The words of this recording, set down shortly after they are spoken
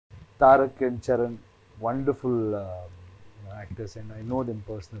Tarak and Charan, wonderful actors, and I know them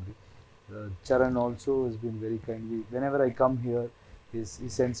personally. Charan also has been very kind. Whenever I come here, he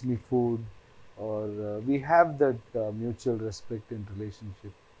sends me food, or we have that mutual respect and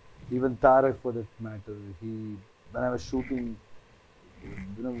relationship. Even Tarak, for that matter, when I was shooting,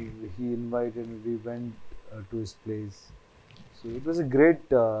 he invited me. We went to his place. So it was a great.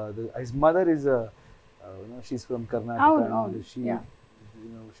 His mother is she's from Karnataka, and she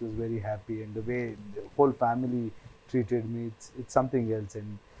she was very happy, and the way the whole family treated me, it's something else. And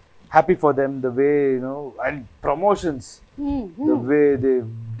happy for them, the way and promotions, the way they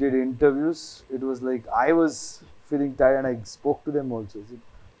did interviews, it was like I was feeling tired, and I spoke to them also. I said,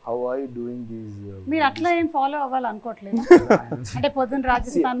 how are you doing these? మీరు అట్లా ఏం follow అవ్వాలనుకోవట్లేదు అంటే పొద్దున్న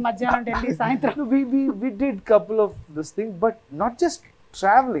రాజస్థాన్ మధ్యాహ్నం ఢిల్లీ సాయంత్రం we did couple of this thing, but not just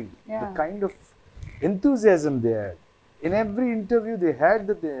traveling. The kind of enthusiasm they had in every interview, they had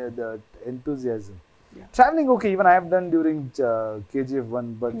the enthusiasm. Traveling, okay, even I have done during KGF1,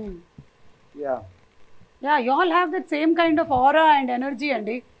 but yeah, you all have that same kind of aura and energy,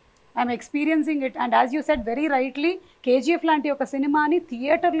 andi. I'm experiencing it, and as you said very rightly, KGF లాంటి ఒక సినిమాని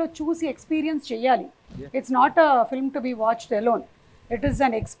theatre లో చూసి experience చేయాలి. It's not a film to be watched alone. It is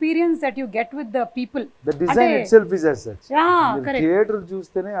an experience that you get with the people. The design itself is as such. Yeah, correct. Theater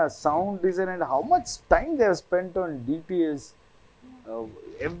చూస్తేనే ఆ sound design and how much time they have spent on DTS.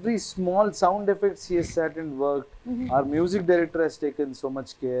 Every small sound effects he has sat and worked. Our music director has taken so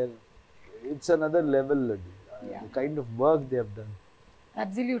much care. It's another level. The kind of work they have done.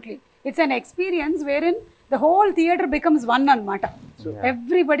 Absolutely. It's an experience wherein the whole theater becomes one anamata.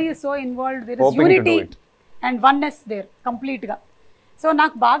 Everybody is so involved. There is unity and oneness there complete ga. So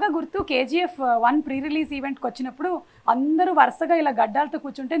నాకు బాగా గుర్తు KGF1 pre release ఈవెంట్కి వచ్చినప్పుడు అందరూ వరుసగా ఇలా గడ్డాలతో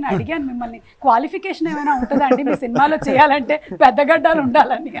కూర్చుంటే నేను అడిగాను మిమ్మల్ని, క్వాలిఫికేషన్ ఏమైనా ఉంటుందా అండి మీ సినిమాలో చేయాలంటే పెద్ద గడ్డాలు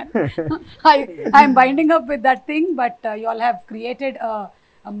ఉండాలని. I'm binding up with that thing, but you all have created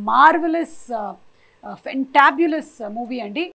marvellous fantabulous movie అండి.